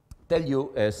tell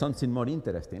you something more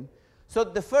interesting. So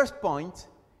the first point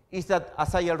is that,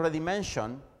 as I already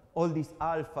mentioned, all these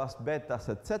alphas, betas,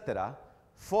 etc.,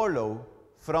 follow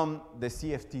from the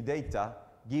CFT data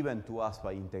given to us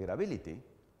by integrability.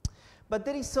 But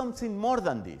there is something more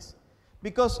than this,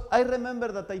 because I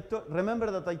remember that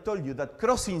I told you that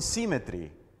crossing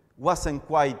symmetry wasn't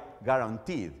quite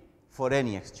guaranteed for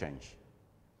any exchange.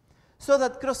 So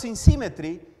that crossing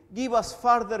symmetry gives us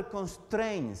further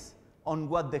constraints on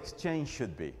what the exchange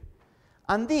should be.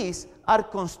 And these are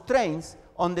constraints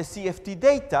on the CFT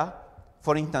data.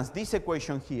 For instance, this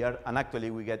equation here, and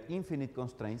actually we get infinite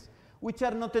constraints, which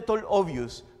are not at all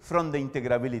obvious from the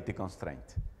integrability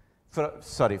constraint.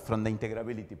 From the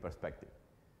integrability perspective.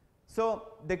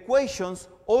 So the equations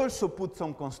also put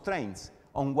some constraints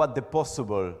on what the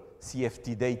possible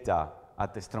CFT data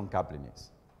at the strong coupling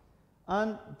is.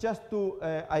 And just to,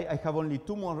 I have only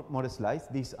two more slides,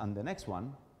 this and the next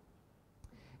one.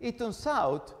 It turns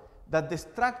out that the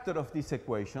structure of these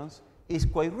equations is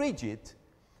quite rigid,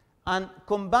 and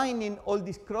combining all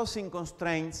these crossing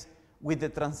constraints with the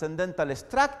transcendental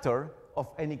structure of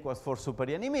n equals 4 super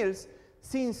Yang-Mills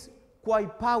seems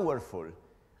quite powerful.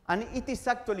 And it is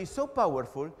actually so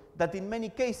powerful that in many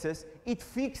cases it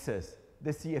fixes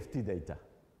the CFT data.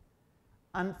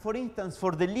 And for instance,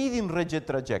 for the leading Regge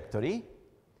trajectory,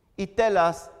 it tells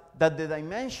us that the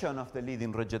dimension of the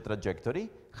leading Regge trajectory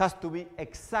has to be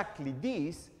exactly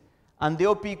this, and the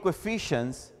OP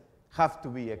coefficients have to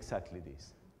be exactly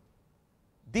this.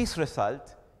 This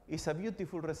result is a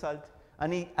beautiful result,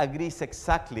 and it agrees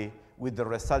exactly with the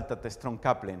result at the strong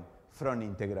coupling from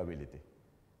integrability.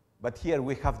 But here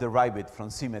we have derived it from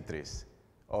symmetries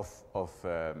of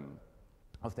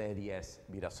of the AdS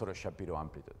Virasoro Shapiro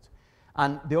amplitudes.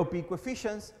 And the OP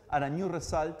coefficients are a new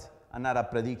result and are a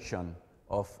prediction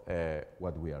of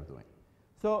what we are doing.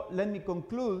 So let me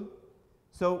conclude.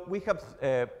 So we have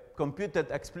computed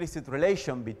explicit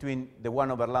relation between the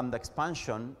 1 over lambda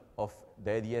expansion of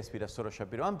the AdS Virasoro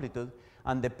Shapiro amplitude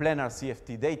and the planar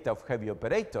CFT data of heavy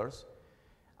operators.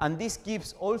 And this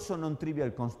gives also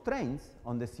non-trivial constraints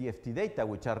on the CFT data,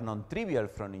 which are non-trivial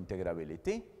from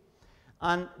integrability.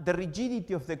 And the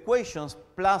rigidity of the equations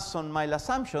plus some mild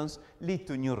assumptions lead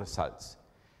to new results.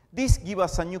 This gives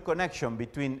us a new connection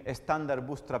between standard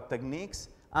bootstrap techniques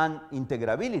and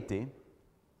integrability.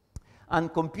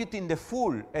 And computing the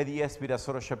full AdS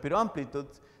Virasoro Shapiro amplitude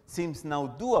seems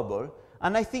now doable.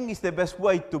 And I think it's the best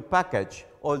way to package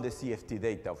all the CFT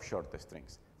data of short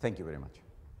strings. Thank you very much.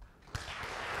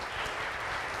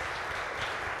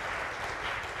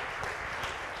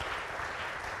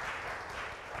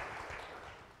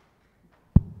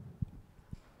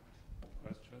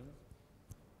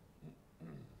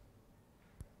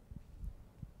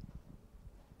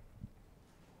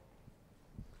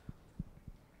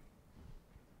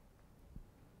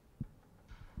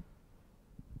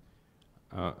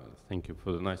 Thank you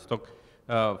for the nice talk.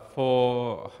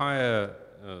 For higher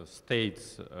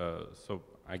states, so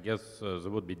I guess there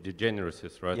would be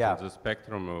degeneracies, right? Yeah. In the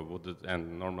spectrum, would it,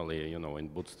 and normally, you know, in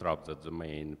Bootstrap, that's the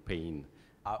main pain.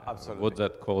 Absolutely. Would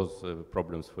that cause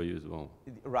problems for you as well?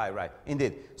 Right, right,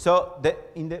 indeed. So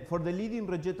for the leading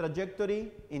Roget trajectory,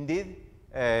 indeed,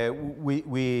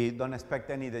 we don't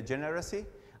expect any degeneracy.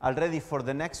 Already for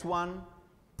the next one,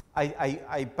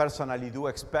 I personally do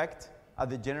expect a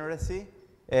degeneracy.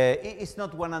 It's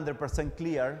not 100%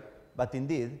 clear, but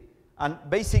indeed. And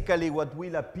basically what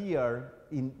will appear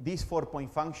in this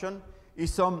 4-point function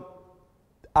is some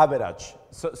average,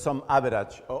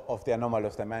 of the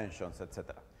anomalous dimensions,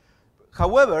 etc.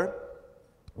 However,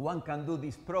 one can do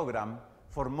this program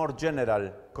for more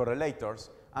general correlators,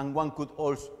 and one could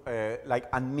also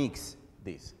unmix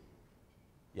this.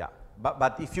 Yeah,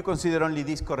 but if you consider only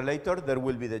this correlator, there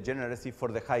will be degeneracy for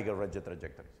the higher Roget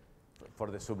trajectories,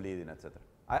 for the subleading, etc.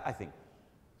 I think.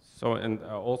 So, and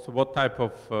also what type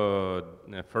of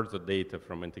further data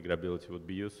from integrability would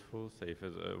be useful? Say, if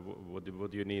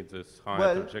would you need this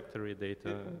high trajectory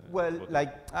data? Well,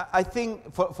 I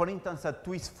think, for instance, at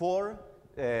twist 4,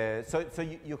 so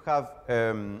you have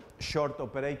short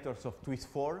operators of twist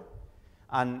 4,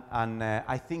 and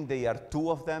I think there are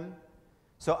 2 of them.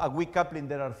 So at weak coupling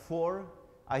there are 4.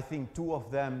 I think 2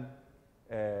 of them,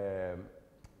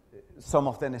 some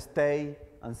of them stay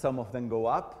and some of them go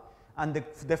up. And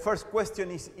the first question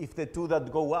is if the 2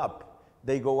 that go up,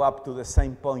 they go up to the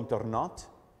same point or not.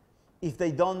 If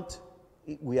they don't,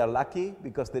 we are lucky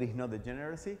because there is no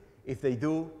degeneracy. If they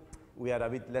do, we are a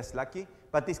bit less lucky.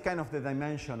 But it's kind of the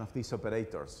dimension of these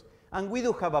operators. And we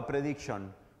do have a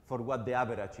prediction for what the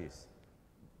average is.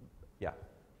 Yeah.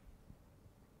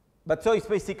 But so it's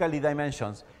basically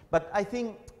dimensions. But I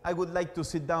think I would like to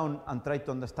sit down and try to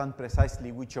understand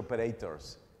precisely which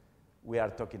operators we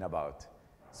are talking about.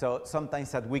 So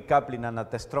sometimes at weak coupling and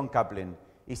at a strong coupling,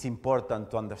 it's important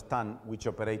to understand which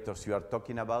operators you are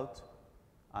talking about.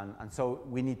 And so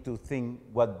we need to think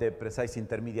what the precise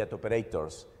intermediate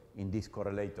operators in this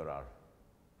correlator are.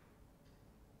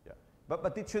 Yeah.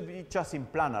 But it should be just in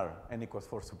planar n equals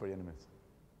 4 super elements.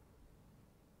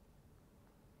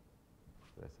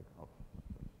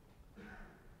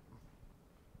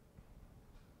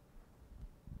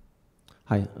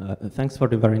 Hi, thanks for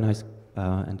the very nice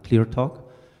and clear talk.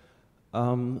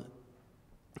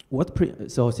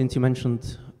 So since you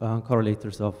mentioned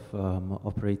correlators of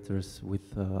operators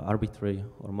with arbitrary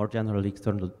or more general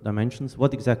external dimensions,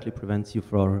 what exactly prevents you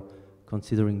from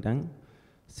considering them?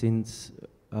 Since,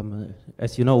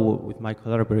 as you know, with my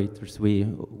collaborators, we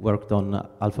worked on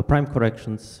alpha prime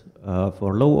corrections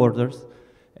for low orders,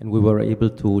 and we were able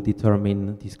to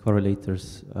determine these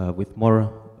correlators with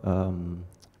more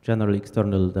general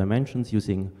external dimensions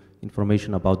using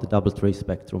information about the double trace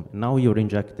spectrum. And now you're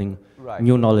injecting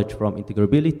new knowledge from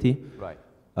integrability. Right.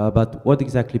 But what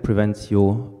exactly prevents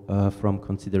you from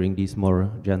considering these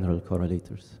more general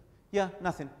correlators? Yeah,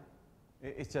 nothing.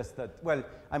 It's just that, well,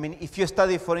 I mean, if you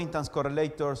study, for instance,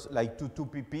 correlators like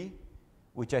 2,2pp,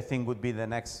 which I think would be the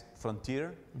next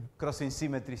frontier, crossing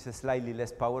symmetry is slightly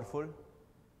less powerful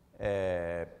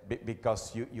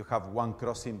because you have one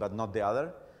crossing but not the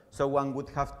other. So one would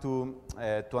have to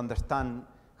understand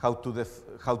how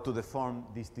to deform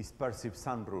these dispersive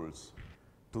sum rules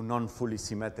to non-fully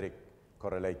symmetric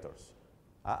correlators.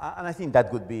 And I think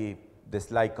that would be the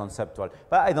slight conceptual,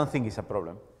 but I don't think it's a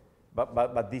problem.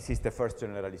 But this is the first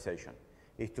generalization,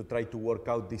 is to try to work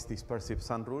out these dispersive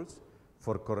sum rules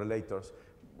for correlators.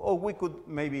 Or we could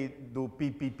maybe do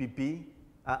PPPP,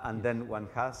 and then one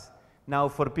has. Now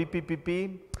for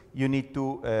PPPP, you need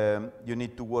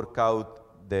to work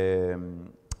out the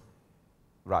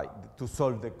to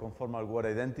solve the conformal word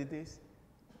identities.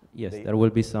 Yes, there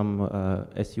will be some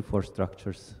SU4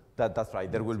 structures. That's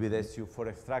right. There will be the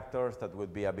SU4 extractors that will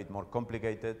be a bit more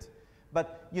complicated.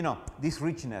 But, you know, this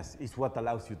richness is what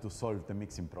allows you to solve the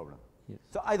mixing problem. Yes.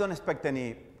 So I don't expect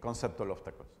any conceptual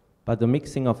obstacles. But the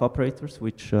mixing of operators,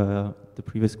 which the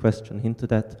previous question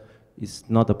hinted at, is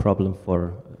not a problem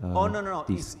for oh, no.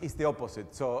 It's the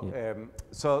opposite. So, yeah.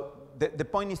 So the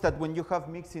point is that when you have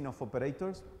mixing of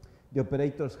operators, the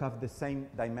operators have the same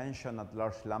dimension at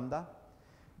large lambda,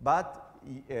 but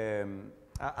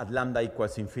at lambda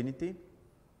equals infinity.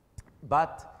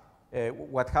 But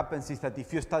what happens is that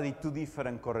if you study two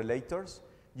different correlators,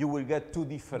 you will get two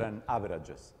different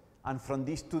averages. And from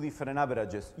these two different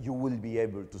averages, you will be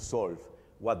able to solve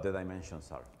what the dimensions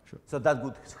are. Sure. So that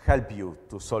would help you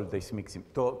to solve this mixing,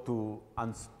 to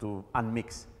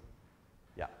unmix.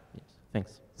 Yeah. Yes,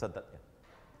 thanks. So that, yeah.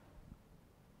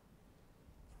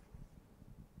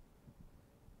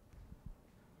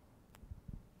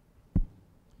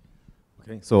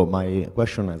 Okay, so my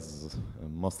question has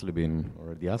mostly been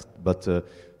already asked, but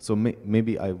so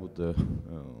maybe I would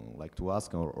like to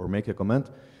ask or make a comment.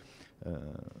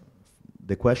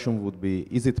 The question would be,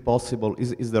 is it possible,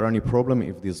 is there any problem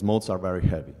if these modes are very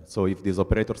heavy? So if these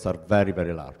operators are very,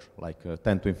 very large, like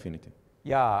 10 to infinity?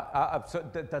 Yeah, so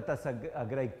that's a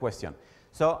great question.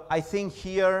 So I think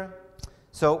here,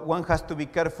 so one has to be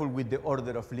careful with the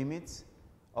order of limits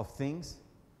of things.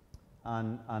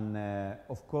 And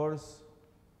of course,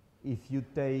 if you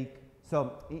take,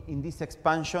 so in this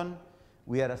expansion,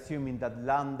 we are assuming that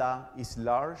lambda is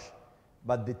large,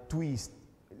 but the twist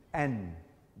n,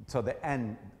 so the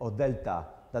n or delta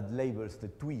that labels the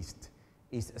twist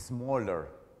is smaller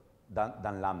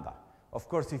than lambda. Of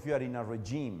course, if you are in a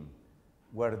regime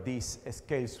where this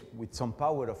scales with some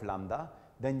power of lambda,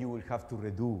 then you will have to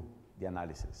redo the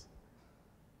analysis.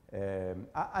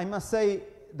 I must say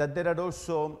that there are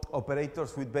also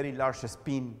operators with very large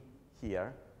spin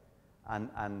here, and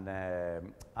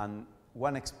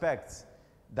one expects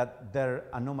that their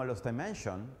anomalous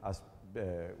dimension, as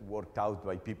worked out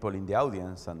by people in the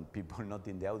audience and people not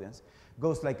in the audience,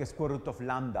 goes like a square root of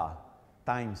lambda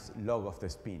times log of the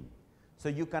spin. So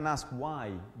you can ask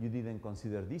why you didn't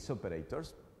consider these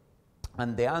operators,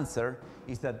 and the answer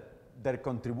is that their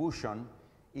contribution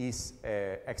is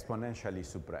exponentially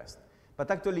suppressed. But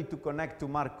actually, to connect to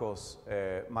Marco's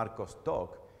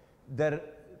talk,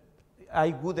 I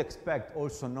would expect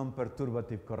also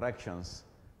non-perturbative corrections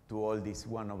to all these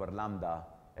 1 over lambda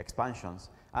expansions,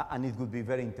 and it would be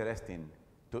very interesting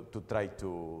to try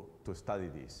to study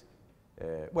this.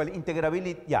 Well,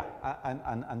 integrability, yeah,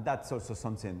 and that's also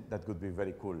something that would be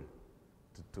very cool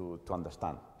to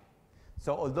understand.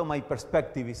 So although my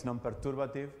perspective is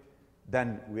non-perturbative,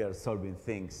 then we are solving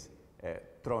things,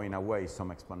 throwing away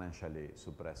some exponentially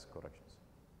suppressed corrections.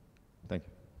 Thank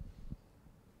you.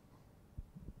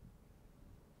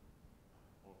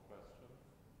 More questions?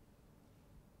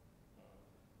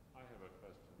 I have a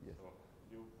question. Yes. So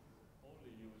you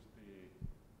only use the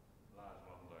large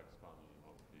lambda expansion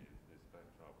of the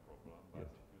spectral problem, but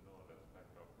yes, you know that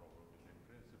spectral problem is in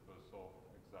principle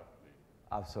solved exactly.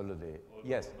 Absolutely. Although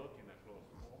yes. Not in a closed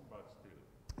form, but still.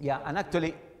 Yeah, and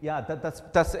actually, yeah,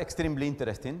 that's extremely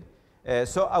interesting.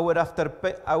 So after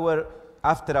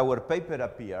our paper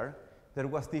appeared, there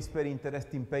was this very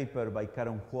interesting paper by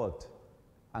Karen Huot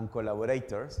and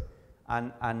collaborators,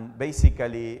 and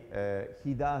basically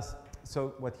he does,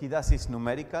 so what he does is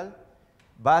numerical,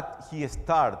 but he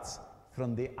starts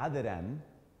from the other end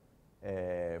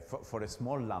for a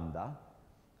small lambda,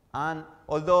 and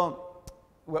although,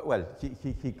 well,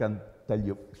 he can tell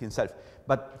you himself,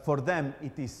 but for them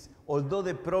it is, although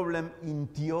the problem in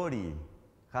theory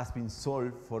has been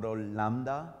solved for all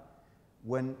lambda,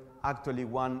 when actually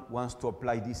one wants to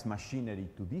apply this machinery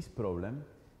to this problem,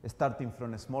 starting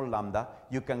from a small lambda,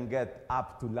 you can get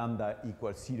up to lambda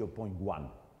equals 0.1.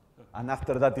 And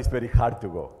after that, it's very hard to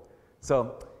go.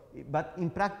 So, but in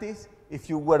practice, if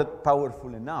you were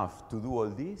powerful enough to do all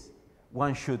this,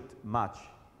 one should match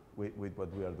with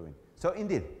what we are doing. So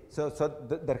indeed, so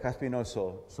there has been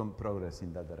also some progress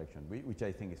in that direction, which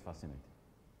I think is fascinating.